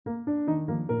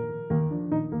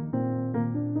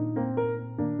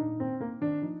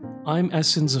I'm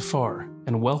Essen Zafar,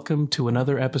 and welcome to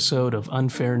another episode of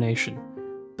Unfair Nation,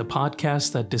 the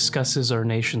podcast that discusses our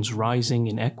nation's rising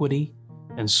inequity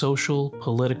and social,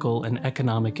 political, and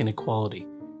economic inequality,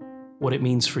 what it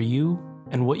means for you,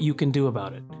 and what you can do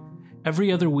about it. Every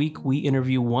other week, we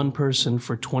interview one person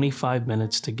for 25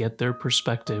 minutes to get their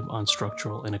perspective on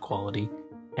structural inequality,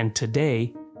 and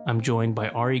today, I'm joined by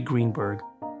Ari Greenberg,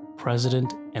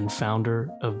 President and founder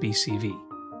of BCV.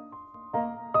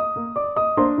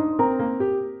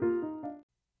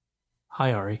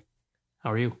 Hi, Ari.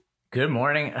 How are you? Good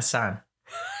morning, Asan.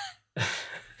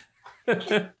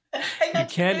 You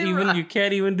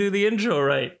can't even do the intro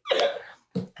right.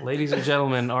 Ladies and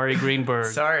gentlemen, Ari Greenberg.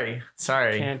 Sorry.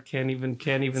 Can't even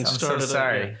I'm start so it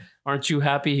sorry. up yet. Aren't you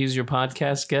happy he's your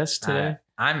podcast guest today?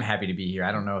 I'm happy to be here.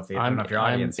 I don't know if your audience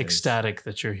I'm is. ecstatic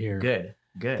that you're here. Good.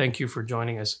 Thank you for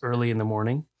joining us early in the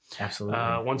morning. Absolutely.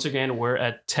 Once again, we're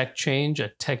at Tech Change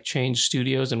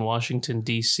Studios in Washington,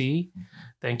 D.C.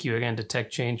 Thank you again to Tech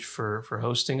Change for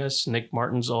hosting us. Nick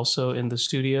Martin's also in the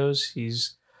studios.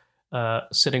 He's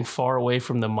sitting far away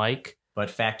from the mic. But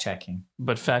fact-checking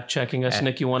us.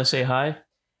 Nick, you want to say hi?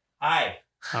 Hi.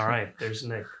 All right, there's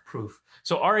Nick, proof.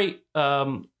 So Ari,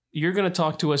 you're going to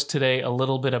talk to us today a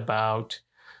little bit about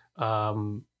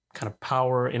kind of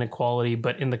power inequality,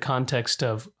 but in the context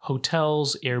of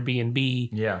hotels,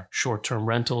 Airbnb, short-term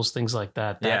rentals, things like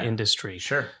that industry.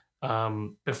 Sure.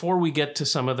 Before we get to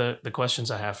some of the questions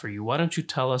I have for you, why don't you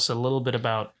tell us a little bit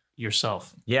about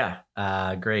yourself? Yeah,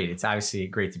 great. It's obviously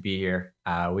great to be here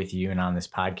with you and on this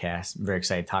podcast. I'm very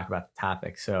excited to talk about the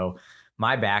topic. So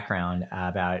my background,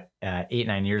 about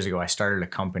 8-9 years ago, I started a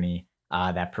company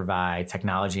that provide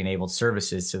technology-enabled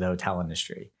services to the hotel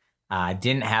industry.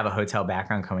 Didn't have a hotel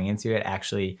background coming into it,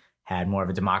 actually had more of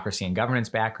a democracy and governance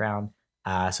background.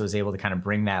 So I was able to kind of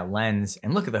bring that lens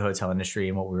and look at the hotel industry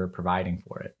and what we were providing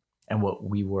for it and what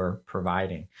we were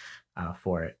providing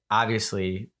for it.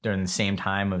 Obviously, during the same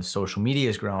time of social media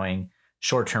is growing,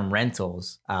 short-term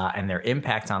rentals and their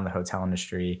impact on the hotel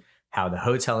industry, how the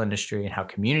hotel industry and how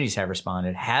communities have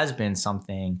responded has been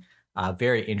something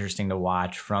very interesting to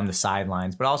watch from the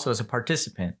sidelines, but also as a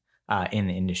participant in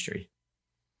the industry.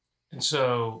 And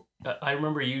so I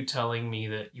remember you telling me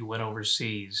that you went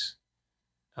overseas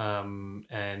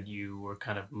and you were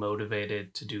kind of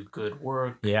motivated to do good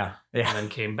work. Yeah. And then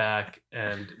came back,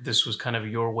 and this was kind of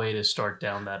your way to start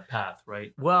down that path,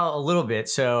 right? Well, a little bit.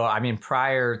 So, I mean,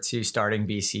 prior to starting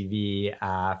BCV,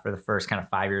 for the first kind of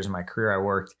 5 years of my career, I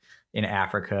worked in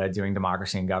Africa doing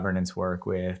democracy and governance work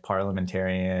with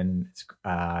parliamentarians,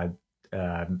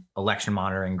 election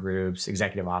monitoring groups,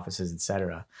 executive offices, et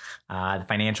cetera. The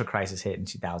financial crisis hit in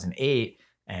 2008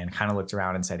 and kind of looked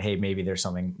around and said, hey, maybe there's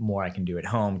something more I can do at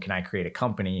home. Can I create a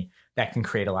company that can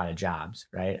create a lot of jobs,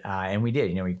 right? And we did.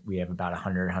 You know, we have about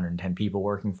 100, 110 people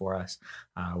working for us,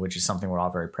 which is something we're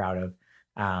all very proud of.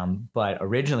 But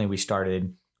originally we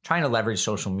started trying to leverage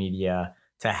social media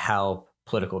to help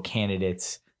political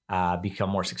candidates become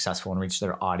more successful and reach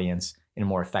their audience in a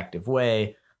more effective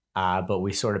way. But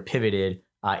we sort of pivoted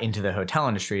into the hotel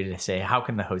industry to say, how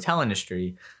can the hotel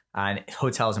industry and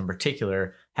hotels in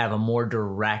particular have a more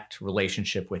direct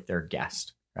relationship with their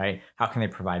guest, right? How can they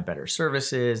provide better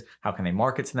services? How can they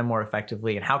market to them more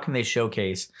effectively? And how can they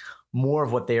showcase more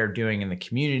of what they are doing in the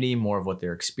community, more of what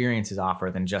their experiences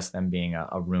offer than just them being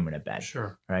a room and a bed,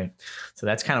 Sure. Right? So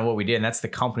that's kind of what we did. And that's the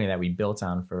company that we built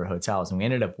on for hotels. And we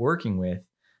ended up working with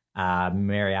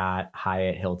Marriott,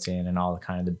 Hyatt, Hilton, and all the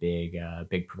kind of the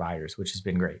big providers, which has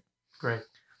been great. Great.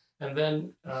 And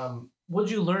then what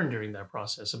did you learn during that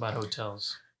process about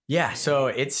hotels? Yeah. So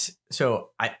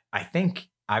I think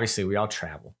obviously we all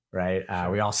travel, right?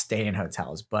 Sure. We all stay in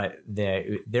hotels, but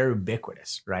they're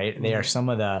ubiquitous, right? Mm-hmm. They are some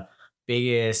of the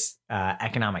biggest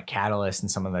economic catalysts in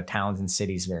some of the towns and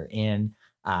cities they're in.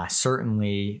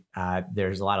 Certainly,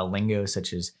 there's a lot of lingo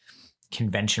such as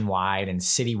convention-wide and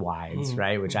city-wides,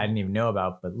 right? Which I didn't even know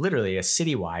about, but literally a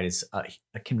city-wide is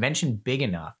a convention big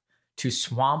enough to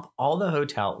swamp all the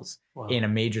hotels in a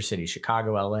major city,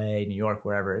 Chicago, LA, New York,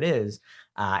 wherever it is.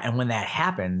 And when that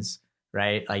happens,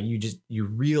 right, like you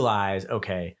realize,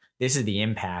 okay, this is the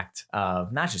impact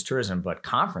of not just tourism, but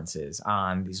conferences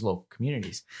on these local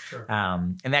communities. Sure.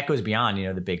 And that goes beyond,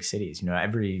 the big cities.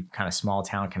 Every kind of small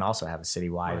town can also have a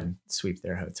citywide and sweep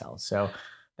their hotels. So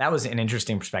that was an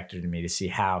interesting perspective to me to see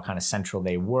how kind of central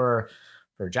they were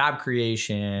for job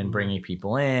creation, bringing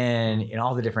people in, and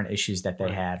all the different issues that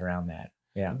they had around that.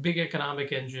 Yeah. Big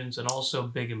economic engines and also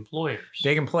big employers.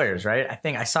 Big employers, right? I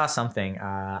think I saw something,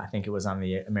 I think it was on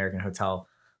the American Hotel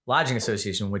Lodging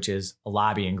Association, which is a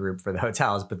lobbying group for the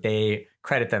hotels, but they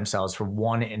credit themselves for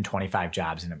 1 in 25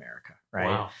 jobs in America, right?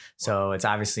 Wow. So it's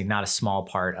obviously not a small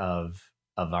part of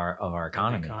our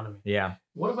economy. Yeah.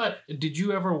 What about, did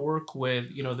you ever work with,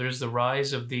 there's the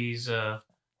rise of these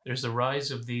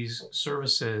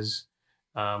services,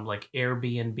 like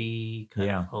Airbnb,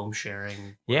 kind of home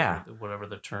sharing, whatever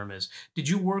the term is. Did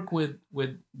you work with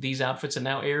these outfits? And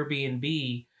now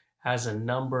Airbnb has a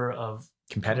number of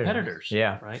competitors.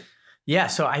 Yeah. Right. Yeah.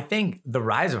 So I think the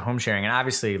rise of home sharing, and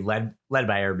obviously led by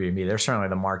Airbnb, they're certainly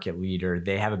the market leader.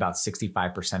 They have about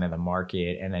 65% of the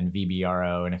market, and then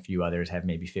VBRO and a few others have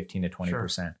maybe 15 to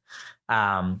 20%.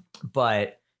 Sure.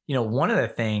 But one of the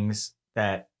things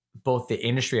that both the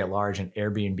industry at large and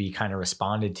Airbnb kind of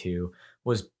responded to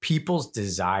was people's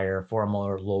desire for a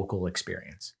more local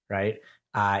experience, right?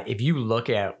 If you look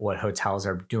at what hotels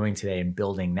are doing today and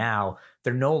building now,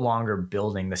 they're no longer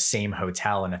building the same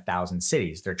hotel in 1,000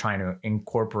 cities. They're trying to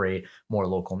incorporate more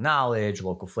local knowledge,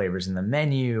 local flavors in the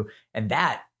menu. And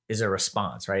that is a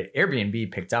response, right?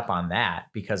 Airbnb picked up on that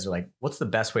because they're like, what's the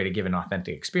best way to give an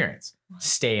authentic experience?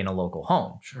 Stay in a local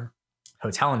home. Sure.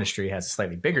 Hotel industry has a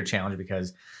slightly bigger challenge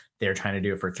because they're trying to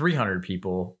do it for 300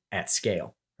 people at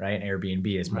scale. Right. And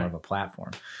Airbnb is more of a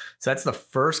platform. So that's the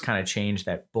first kind of change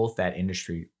that both that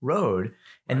industry rode.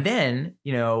 And then,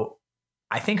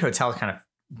 I think hotels kind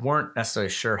of weren't necessarily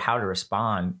sure how to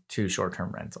respond to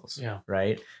short-term rentals. Yeah.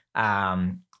 Right.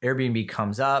 Airbnb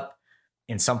comes up.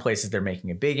 In some places, they're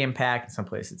making a big impact. In some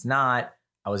places, it's not.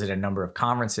 I was at a number of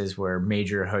conferences where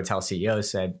major hotel CEOs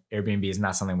said Airbnb is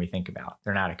not something we think about.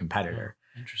 They're not a competitor.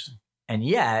 Interesting. And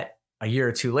yet, a year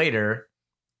or two later,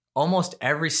 almost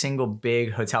every single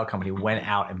big hotel company went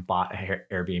out and bought an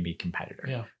Airbnb competitor.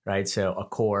 Yeah. Right. So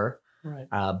Accor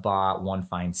bought One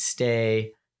Fine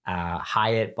Stay.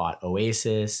 Hyatt bought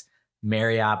Oasis.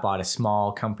 Marriott bought a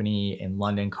small company in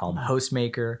London called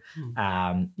Hostmaker.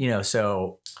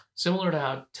 So similar to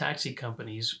how taxi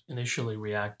companies initially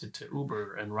reacted to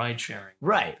Uber and ride sharing.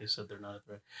 Right. They said they're not a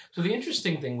threat. So the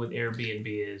interesting thing with Airbnb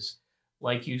is,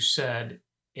 like you said,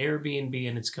 Airbnb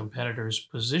and its competitors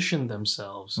position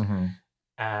themselves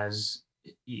as,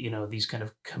 these kind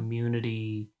of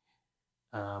community,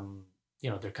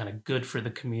 they're kind of good for the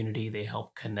community. They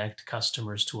help connect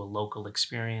customers to a local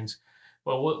experience.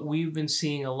 But what we've been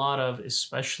seeing a lot of,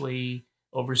 especially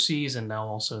overseas and now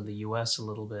also in the US a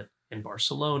little bit, in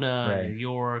Barcelona, New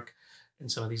York, and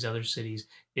some of these other cities,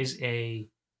 is a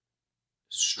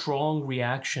strong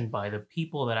reaction by the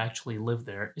people that actually live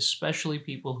there, especially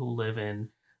people who live in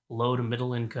low to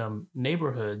middle income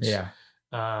neighborhoods,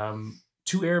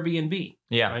 to Airbnb.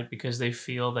 Right? Because they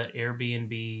feel that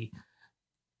Airbnb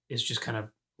is just kind of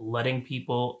letting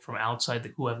people from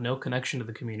outside who have no connection to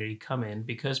the community come in,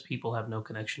 because people have no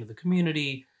connection to the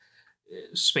community.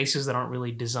 Spaces that aren't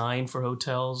really designed for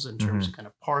hotels in terms of kind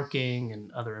of parking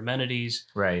and other amenities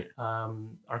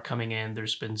are coming in.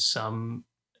 There's been some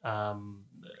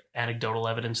anecdotal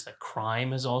evidence that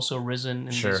crime has also risen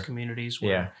in these communities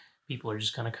where people are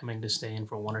just kind of coming to stay in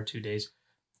for 1 or 2 days.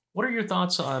 What are your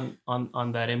thoughts on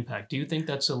that impact? Do you think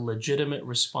that's a legitimate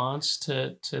response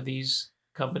to these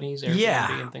companies,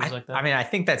 Airbnb and things like that? I mean, I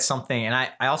think that's something, and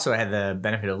I also had the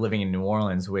benefit of living in New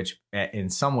Orleans, which in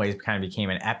some ways kind of became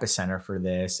an epicenter for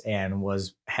this, and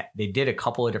they did a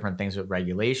couple of different things with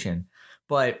regulation.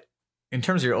 But in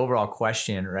terms of your overall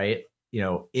question, right,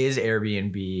 is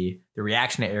Airbnb, the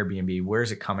reaction to Airbnb,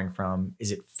 where's it coming from?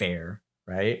 Is it fair,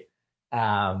 right?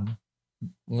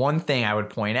 One thing I would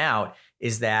point out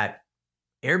is that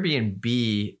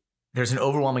Airbnb, there's an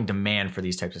overwhelming demand for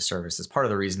these types of services. Part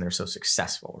of the reason they're so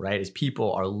successful, right, is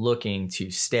people are looking to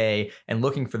stay and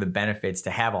looking for the benefits to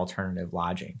have alternative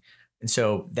lodging. And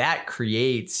so that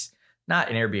creates not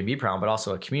an Airbnb problem, but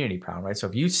also a community problem, right? So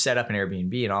if you set up an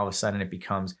Airbnb and all of a sudden it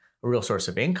becomes a real source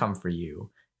of income for you,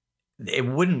 it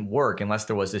wouldn't work unless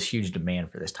there was this huge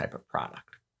demand for this type of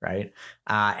product, right?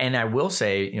 And I will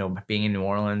say, being in New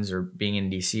Orleans or being in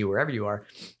DC, wherever you are,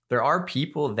 there are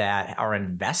people that are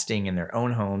investing in their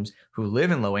own homes who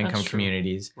live in low income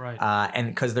communities, and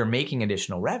because they're making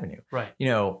additional revenue. Right.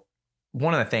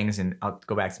 One of the things, and I'll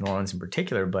go back to New Orleans in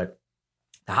particular, but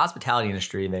the hospitality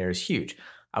industry there is huge.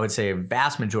 I would say a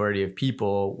vast majority of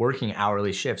people working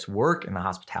hourly shifts work in the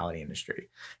hospitality industry.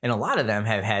 And a lot of them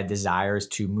have had desires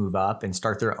to move up and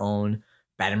start their own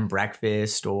bed and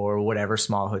breakfast or whatever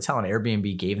small hotel. And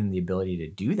Airbnb gave them the ability to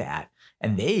do that.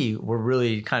 And they were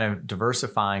really kind of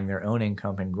diversifying their own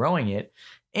income and growing it.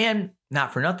 And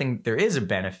not for nothing, there is a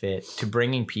benefit to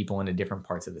bringing people into different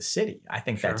parts of the city. I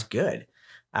think that's good.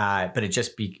 But it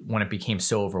just when it became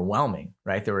so overwhelming,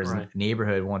 right? There was a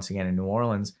neighborhood once again in New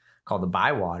Orleans called the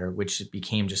Bywater, which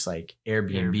became just like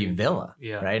Airbnb villa,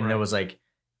 right? And there was like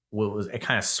it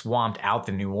kind of swamped out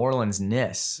the New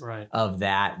Orleans-ness Right. of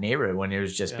that neighborhood when it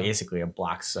was just Yeah. basically a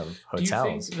blocks of hotels. Do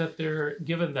you think that they're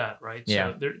given that, right?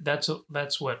 Yeah. So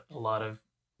that's what a lot of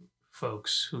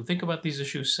folks who think about these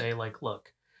issues say, like,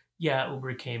 look, yeah,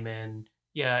 Uber came in,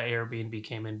 yeah, Airbnb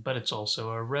came in, but it's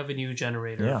also a revenue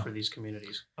generator Yeah. for these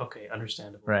communities. Okay,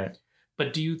 understandable. Right.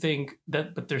 But do you think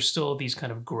that, but there's still these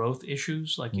kind of growth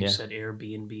issues, like you Yeah. said,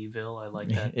 Airbnbville, I like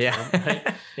that Yeah. term,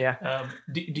 right? Yeah.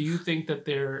 Do you think that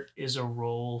there is a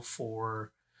role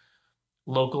for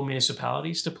local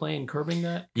municipalities to play in curbing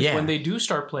that? 'Cause Yeah. when they do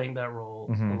start playing that role,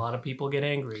 Mhm. a lot of people get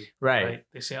angry. Right.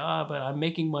 They say, but I'm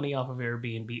making money off of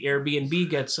Airbnb. Airbnb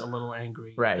gets a little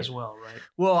angry Right. as well, right?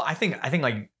 Well, I think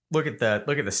like look at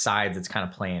the sides it's kind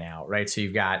of playing out, right? So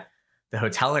you've got the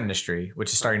hotel industry,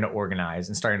 which is starting to organize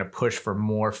and starting to push for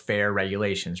more fair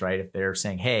regulations, right? If they're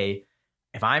saying, hey,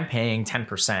 if I'm paying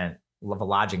 10% of a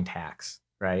lodging tax,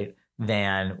 right,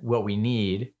 then what we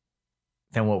need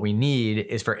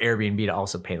is for Airbnb to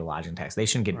also pay the lodging tax. They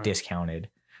shouldn't get Right. discounted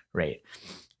rate.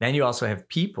 Then you also have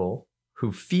people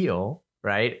who feel,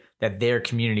 right, that their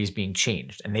community is being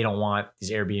changed and they don't want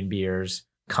these Airbnbers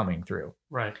coming through.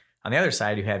 Right. On the other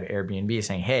side, you have Airbnb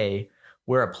saying, hey,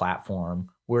 we're a platform.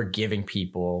 We're giving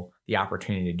people the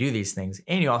opportunity to do these things.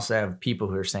 And you also have people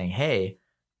who are saying, hey,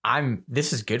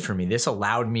 this is good for me. This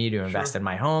allowed me to invest Sure. in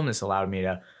my home. This allowed me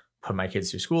to put my kids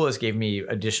through school. This gave me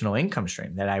additional income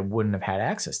stream that I wouldn't have had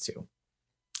access to.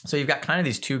 So you've got kind of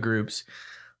these two groups,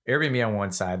 Airbnb on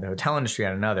one side, the hotel industry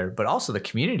on another, but also the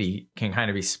community can kind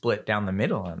of be split down the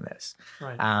middle on this.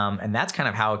 Right. And that's kind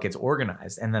of how it gets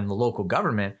organized. And then the local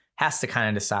government has to kind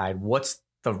of decide what's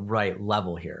the right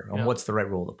level here and Yeah. what's the right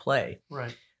role to play.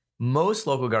 Right. Most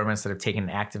local governments that have taken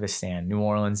an activist stand, New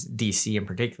Orleans, DC in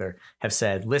particular, have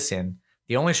said, listen,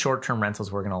 the only short-term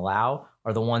rentals we're going to allow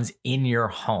are the ones in your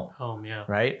home, Home, yeah.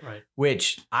 right? Right.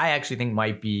 Which I actually think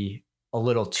might be a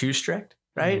little too strict,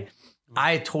 right? Mhm.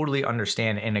 I totally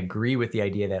understand and agree with the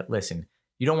idea that, listen,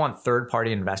 you don't want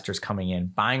third-party investors coming in,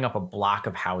 buying up a block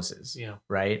of houses, Yeah.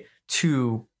 right,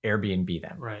 to Airbnb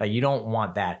them. Right. Like you don't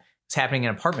want that. It's happening in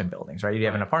apartment buildings, right? You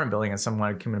have an Right. apartment building and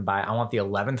someone would come in and buy, I want the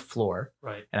 11th floor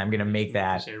Right. and I'm going to make It's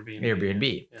that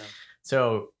Airbnb. Yeah.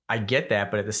 So I get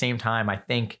that. But at the same time, I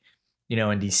think, in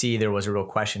DC, there was a real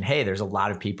question. Hey, there's a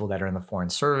lot of people that are in the foreign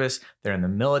service. They're in the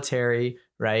military,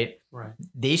 right? Right.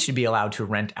 They should be allowed to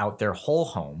rent out their whole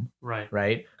home, Right.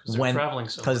 right? Because they're traveling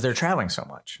so Because much. they're traveling so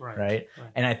much, Right. right?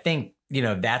 Right. And I think,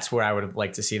 that's where I would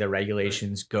like to see the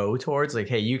regulations go towards. Like,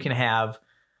 hey, you can have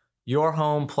your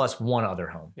home plus one other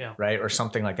home, Yeah. right? Or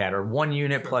something like that, or one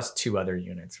unit Sure. plus two other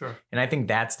units. Sure. And I think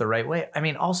that's the right way. I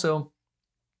mean, also,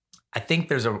 I think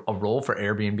there's a role for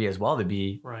Airbnb as well to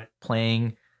be Right.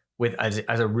 playing with as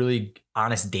a really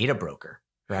honest data broker,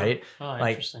 right? Oh,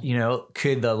 Like, interesting.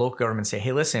 could the local government say,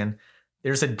 hey, listen,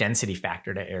 there's a density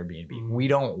factor to Airbnb. Mhm. We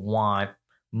don't want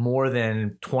more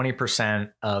than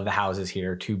 20% of the houses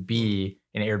here to be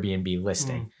an Airbnb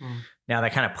listing. Mm, mm. Now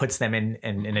that kind of puts them in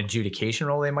an adjudication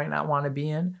role they might not want to be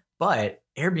in, but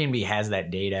Airbnb has that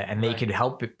data and they Right.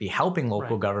 could be helping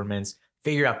local Right. governments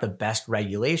figure out the best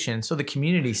regulation so the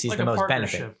community sees Like the a most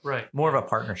benefit. partnership, right? More of a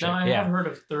partnership. Now I yeah. have heard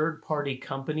of third-party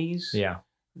companies Yeah.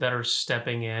 that are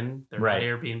stepping in. They're Right.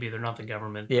 not Airbnb. They're not the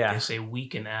government. but Yeah. They say we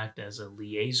can act as a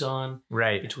liaison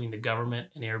Right. between the government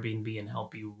and Airbnb and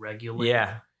help you regulate.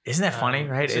 Yeah. Isn't that funny,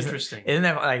 right? It's interesting. Isn't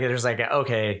that like there's like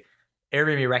okay,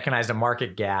 Airbnb recognized a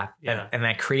market gap Yeah. and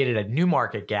that created a new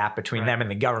market gap between Right. them and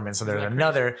the government. So Isn't there's that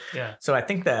another. Yeah. So I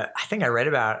think I read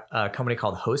about a company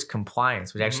called Host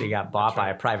Compliance, which actually Mhm. got bought That's by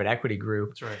right. a private equity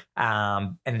group. That's right.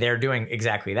 And they're doing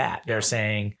exactly that. They're Yeah.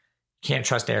 saying, can't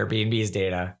trust Airbnb's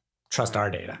data, trust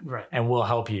our data, Right. and we'll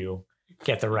help you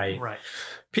get the right Right.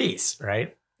 piece,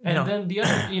 right? And then the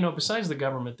other, besides the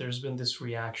government, there's been this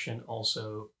reaction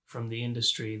also from the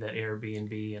industry that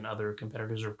Airbnb and other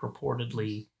competitors are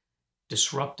purportedly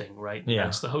disrupting, right? Yeah.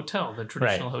 That's the hotel, the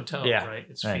traditional hotel, Yeah. right?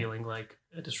 It's Right. feeling like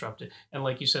a disrupted. And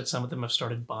like you said, some of them have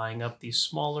started buying up these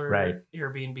smaller Right.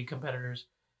 Airbnb competitors.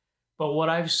 But what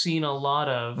I've seen a lot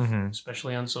of, Mhm.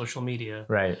 especially on social media,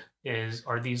 Right.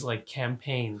 are these like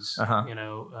campaigns, Uh-huh.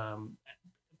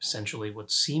 essentially what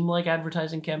seem like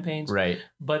advertising campaigns, Right.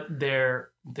 but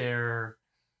they're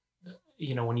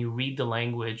when you read the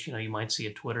language, you might see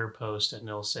a Twitter post and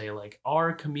they'll say like,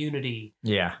 our community,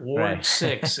 Yeah. Ward right.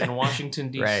 6 in Washington,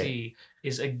 D.C. Right.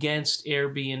 is against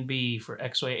Airbnb for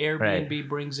X way. Airbnb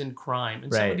brings in crime.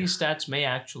 And some Right. of these stats may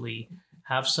actually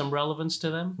have some relevance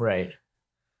to them. Right.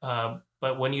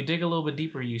 But when you dig a little bit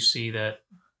deeper, you see that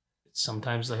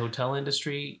sometimes the hotel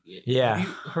industry. Yeah. Have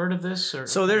you heard of this? Or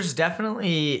So there's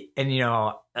definitely, and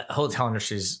hotel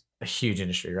industry is a huge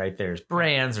industry, right? There's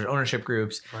brands, there's ownership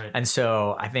groups. Right. And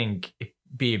so I think it'd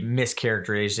be a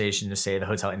mischaracterization to say the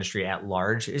hotel industry at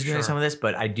large is doing some of this.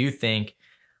 But I do think,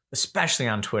 especially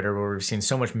on Twitter, where we've seen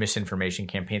so much misinformation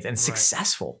campaigns and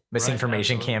successful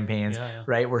misinformation campaigns,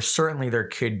 right? Where certainly there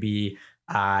could be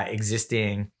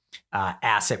existing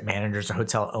asset managers or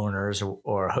hotel owners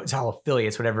or hotel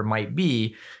affiliates, whatever it might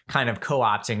be, kind of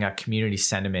co-opting a community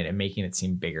sentiment and making it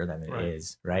seem bigger than it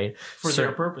is, right? For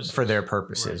their purposes. For their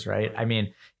purposes, right? I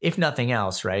mean, if nothing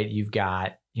else, right, you've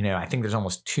got, I think there's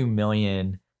almost 2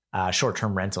 million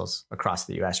short-term rentals across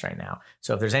the US right now.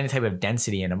 So if there's any type of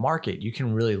density in a market, you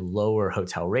can really lower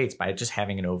hotel rates by just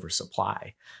having an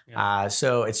oversupply. Yeah.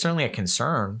 So it's certainly a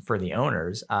concern for the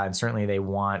owners, and certainly they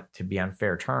want to be on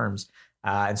fair terms.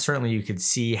 And certainly you could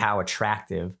see how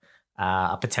attractive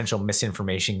a potential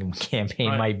misinformation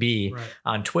campaign might be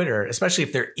on Twitter, especially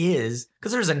if there is,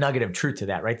 because there's a nugget of truth to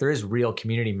that, right? There is real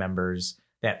community members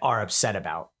that are upset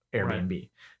about Airbnb.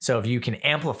 So if you can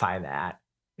amplify that,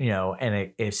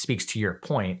 and it speaks to your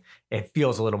point, it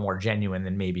feels a little more genuine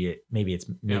than maybe it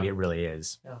really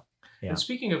is. Yeah. And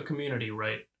speaking of community,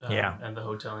 right? And the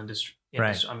hotel industry.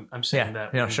 Right. I'm saying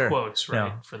that in quotes,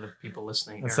 right? For the people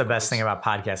listening. That's the best thing about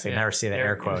podcasting. I never see the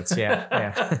air quotes.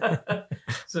 Yeah.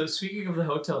 So speaking of the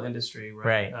hotel industry,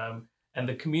 right? And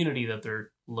the community that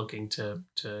they're looking to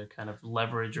kind of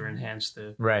leverage or enhance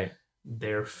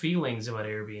their feelings about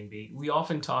Airbnb, we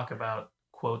often talk about,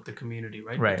 quote, the community,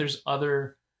 right? But there's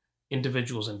other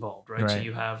individuals involved, right? So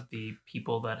you have the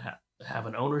people that have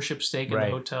an ownership stake in the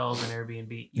hotels and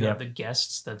Airbnb. You have the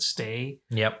guests that stay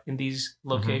in these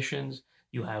locations.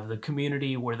 You have the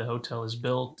community where the hotel is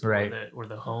built, where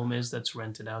the home is that's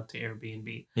rented out to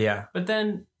Airbnb. Yeah. But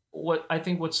then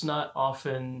what's not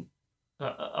often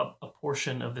a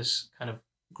portion of this kind of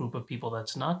group of people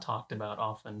that's not talked about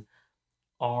often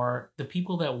are the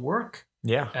people that work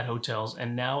at hotels.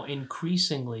 And now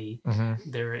increasingly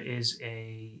there is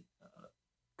a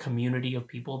community of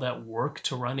people that work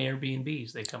to run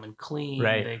Airbnbs. They come and clean.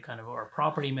 They kind of are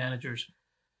property managers.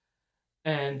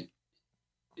 And,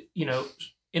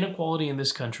 inequality in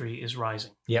this country is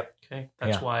rising. Okay.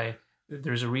 That's why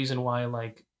there's a reason why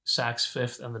like Saks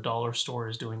Fifth and the dollar store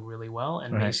is doing really well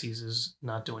and Macy's is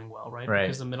not doing well, right?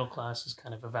 Because the middle class is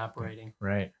kind of evaporating.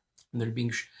 Right. And they're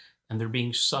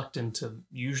being sucked into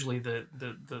usually the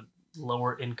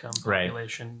lower income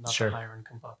population, not the higher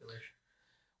income population.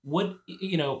 I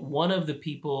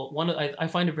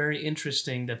find it very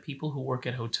interesting that people who work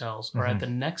at hotels are at the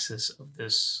nexus of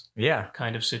this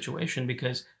kind of situation,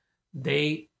 because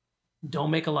they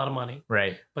don't make a lot of money,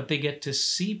 but they get to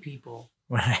see people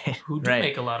who do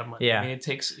make a lot of money. I mean,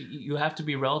 you have to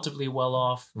be relatively well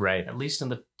off, at least in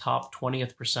the top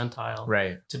 20th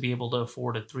percentile, to be able to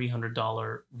afford a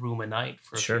 $300 room a night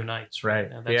for a few nights.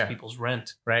 Now, that's people's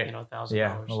rent,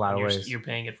 $1,000. A lot of ways. You're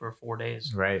paying it for 4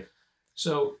 days.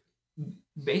 So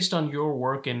based on your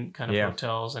work in kind of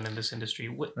hotels and in this industry,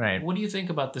 what do you think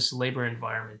about this labor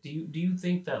environment? Do you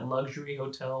think that luxury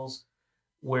hotels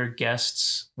where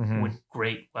guests with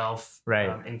great wealth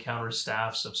encounter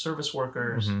staffs of service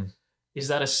workers, is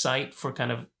that a site for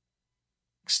kind of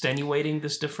extenuating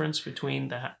this difference between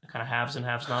the kind of haves and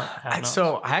have-nots?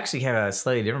 So I actually have a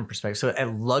slightly different perspective. So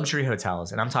at luxury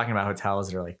hotels, and I'm talking about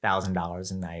hotels that are like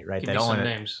 $1,000 a night, right? Give me some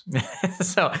names.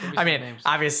 So I mean,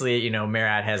 obviously,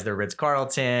 Marriott has their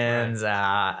Ritz-Carltons,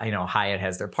 Hyatt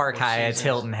has their Park Hyatts,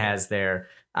 Hilton has their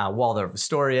Waldorf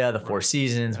Astoria, the Four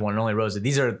Seasons, One and Only Roses.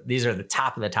 These are the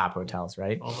top of the top hotels,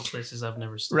 right? All the places I've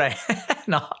never stayed. Right.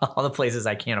 No, all the places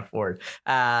I can't afford.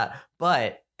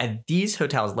 But at these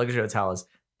hotels, luxury hotels,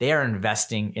 they are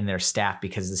investing in their staff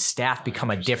because the staff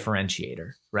become a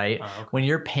differentiator, right? When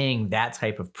you're paying that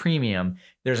type of premium,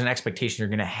 there's an expectation you're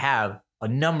going to have a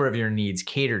number of your needs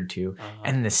catered to.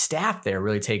 And the staff there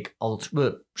really take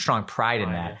really strong pride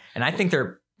in that. And I think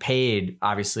they're paid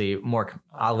obviously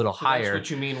a little higher. That's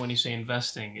what you mean when you say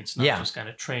investing. It's not just kind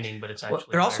of training, but it's actually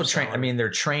they're also training. I mean,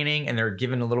 they're training and they're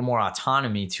given a little more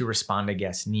autonomy to respond to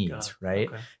guest needs, right?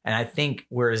 And I think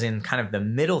whereas in kind of the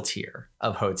middle tier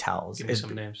of hotels, give me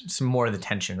some names. Some more of the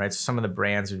tension, right? So some of the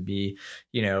brands would be,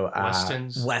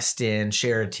 Westin,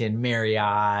 Sheraton,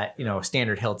 Marriott,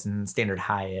 Standard Hilton, Standard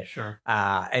Hyatt,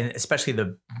 and especially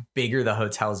the bigger the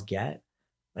hotels get,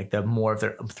 like the more of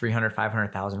their 300,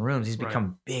 500,000 rooms, these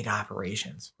become big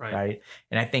operations, right?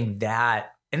 And I think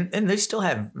that, and they still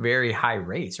have very high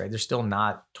rates, right? They're still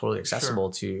not totally accessible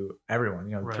to everyone,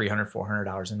 $300,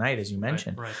 $400 a night, as you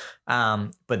mentioned.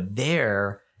 But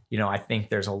there, I think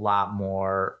there's a lot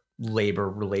more labor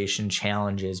relation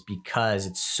challenges because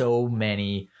it's so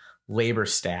many labor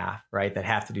staff, right, that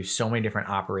have to do so many different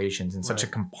operations in such a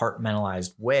Right.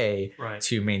 compartmentalized way Right.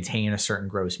 to maintain a certain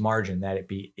gross margin that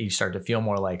you start to feel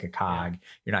more like a cog.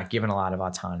 You're not given a lot of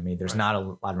autonomy. There's Right. not a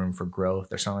lot of room for growth.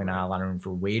 There's certainly not a lot of room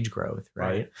for wage growth,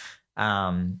 right?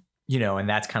 You know, and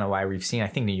that's kind of why we've seen, I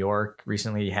think New York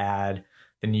recently had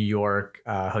the New York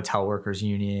Hotel Workers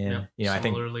Union. Yeah. You know,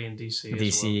 Similarly in DC.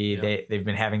 DC, as well. Yeah. they've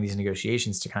been having these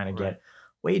negotiations to kind of Right. get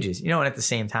wages, you know, and at the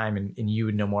same time, and you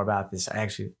would know more about this. I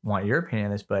actually want your opinion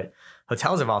on this, but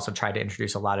hotels have also tried to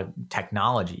introduce a lot of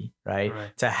technology, right.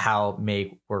 To help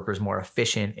make workers more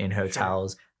efficient in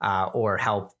hotels, or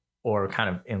help or kind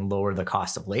of and lower the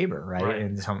cost of labor, right.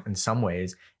 In some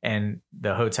ways. And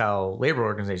the hotel labor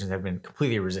organizations have been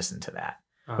completely resistant to that,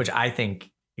 which I think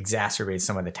exacerbates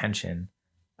some of the tension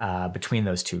between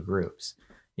those two groups,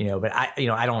 you know. But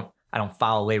I don't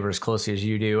follow labor as closely as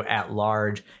you do at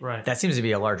large. Right. That seems to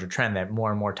be a larger trend, that more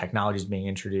and more technology is being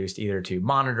introduced either to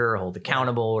monitor, hold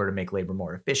accountable, or to make labor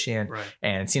more efficient. Right.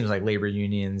 And it seems like labor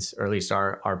unions, or at least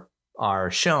are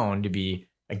shown to be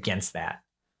against that.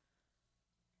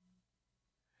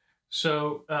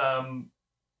 So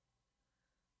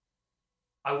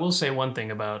I will say one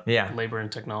thing about labor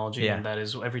and technology, and that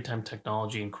is every time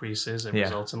technology increases, it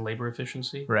results in labor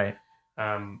efficiency. Right.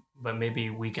 But maybe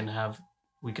we can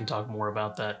talk more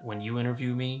about that when you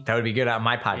interview me. That would be good on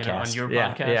my podcast. You know, on your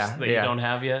podcast that you don't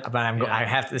have yet. But I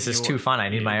have to, this is too fun. I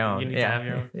need my own. You need to have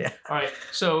your own. Yeah. All right.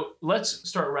 So let's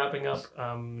start wrapping up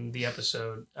the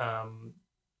episode.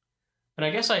 And I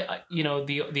guess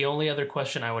the only other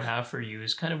question I would have for you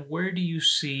is kind of where do you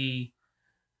see,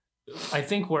 I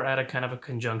think we're at a kind of a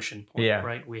conjunction point,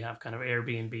 right? We have kind of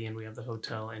Airbnb and we have the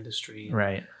hotel industry.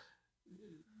 Right.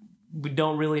 We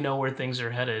don't really know where things are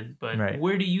headed, but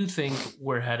where do you think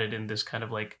we're headed in this kind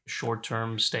of like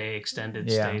short-term stay,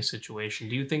 extended stay situation?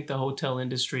 Do you think the hotel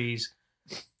industry's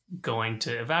going to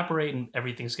evaporate and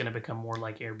everything's going to become more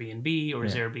like Airbnb, or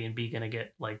is Airbnb going to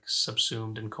get like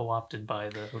subsumed and co-opted by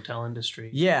the hotel industry?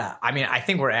 Yeah. I mean, I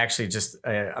think we're actually just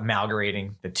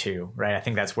amalgamating the two, right? I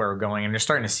think that's where we're going, and you're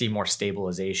starting to see more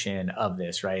stabilization of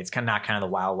this, right? It's kind of not kind of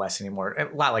the Wild West anymore.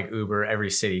 A lot like Uber, every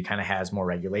city kind of has more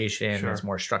regulation, it's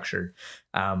more structured.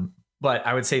 But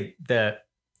I would say the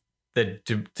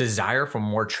desire for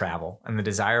more travel and the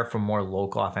desire for more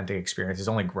local authentic experience is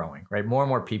only growing, right? More and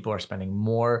more people are spending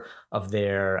more of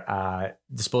their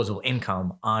disposable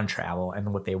income on travel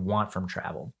and what they want from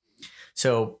travel.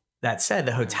 So that said,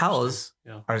 the hotels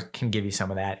can give you some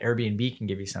of that. Airbnb can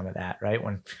give you some of that, right?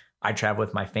 When I travel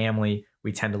with my family,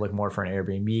 we tend to look more for an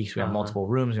Airbnb because we have multiple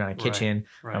rooms, we want a kitchen.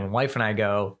 And when wife and I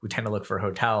go, we tend to look for a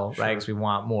hotel, right? Because we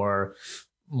want more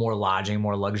lodging,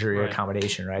 more luxury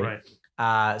accommodation, right?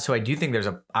 So I do think there's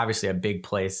obviously a big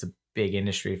place, a big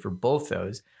industry for both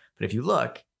those. But if you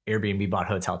look, Airbnb bought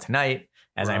Hotel Tonight.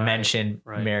 As I mentioned,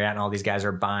 Marriott and all these guys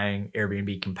are buying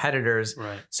Airbnb competitors.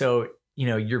 So, you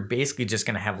know, you're basically just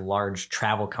going to have large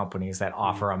travel companies that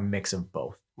offer a mix of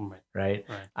both. Right.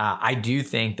 I do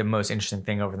think the most interesting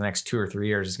thing over the next 2 or 3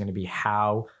 years is going to be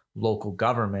how local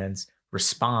governments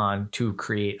respond to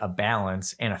create a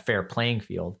balance and a fair playing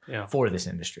field for this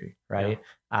industry, right?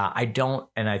 I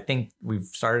think we've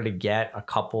started to get a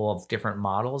couple of different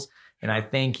models. And I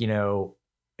think, you know,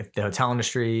 if the hotel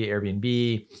industry,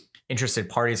 Airbnb, interested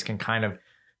parties can kind of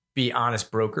be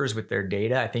honest brokers with their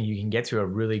data, I think you can get to a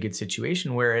really good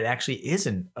situation where it actually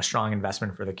isn't a strong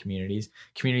investment for the communities.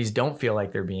 Communities don't feel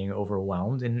like they're being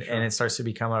overwhelmed, and it starts to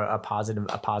become a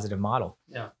positive model.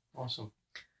 Yeah. Awesome.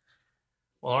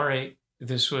 Well, all right.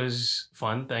 This was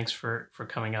fun. Thanks for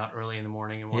coming out early in the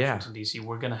morning in Washington, D.C.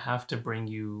 We're going to have to bring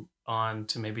you on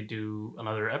to maybe do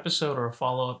another episode or a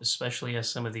follow-up, especially as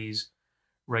some of these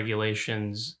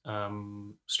regulations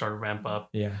start to ramp up.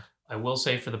 Yeah. I will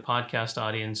say for the podcast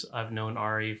audience, I've known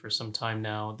Ari for some time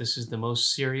now. This is the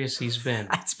most serious he's been.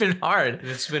 It's been hard.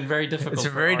 It's been very difficult. It's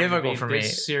very difficult for me.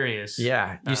 Serious.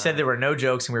 Yeah. You said there were no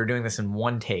jokes and we were doing this in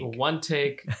one take. One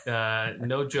take,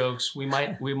 no jokes. We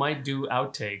might do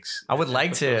outtakes. I would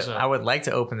like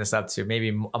to open this up to maybe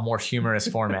a more humorous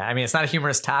format. I mean, it's not a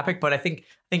humorous topic, but I think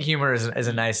humor is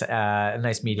a nice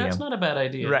medium. That's not a bad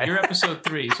idea. Right. You're episode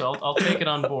 3, so I'll take it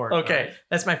on board. Okay. Right?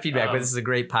 That's my feedback, but this is a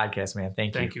great podcast, man.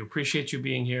 Thank you. Thank you. Appreciate you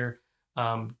being here.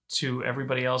 To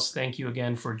everybody else, thank you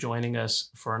again for joining us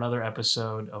for another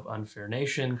episode of Unfair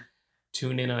Nation.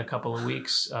 Tune in a couple of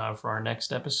weeks for our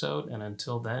next episode. And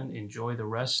until then, enjoy the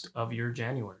rest of your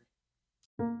January.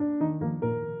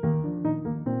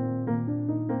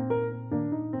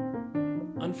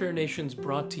 Unfair Nation's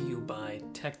brought to you by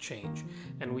TechChange,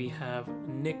 and we have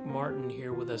Nick Martin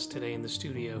here with us today in the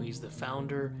studio. He's the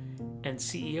founder and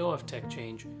CEO of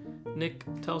TechChange. Nick,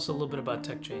 tell us a little bit about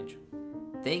TechChange.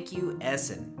 Thank you,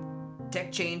 Essen.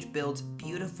 TechChange builds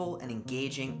beautiful and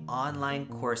engaging online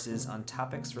courses on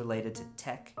topics related to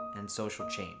tech and social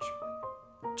change.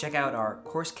 Check out our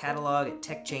course catalog at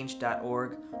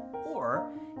techchange.org,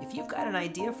 or if you've got an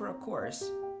idea for a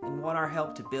course and want our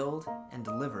help to build and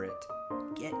deliver it,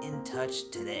 get in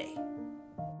touch today.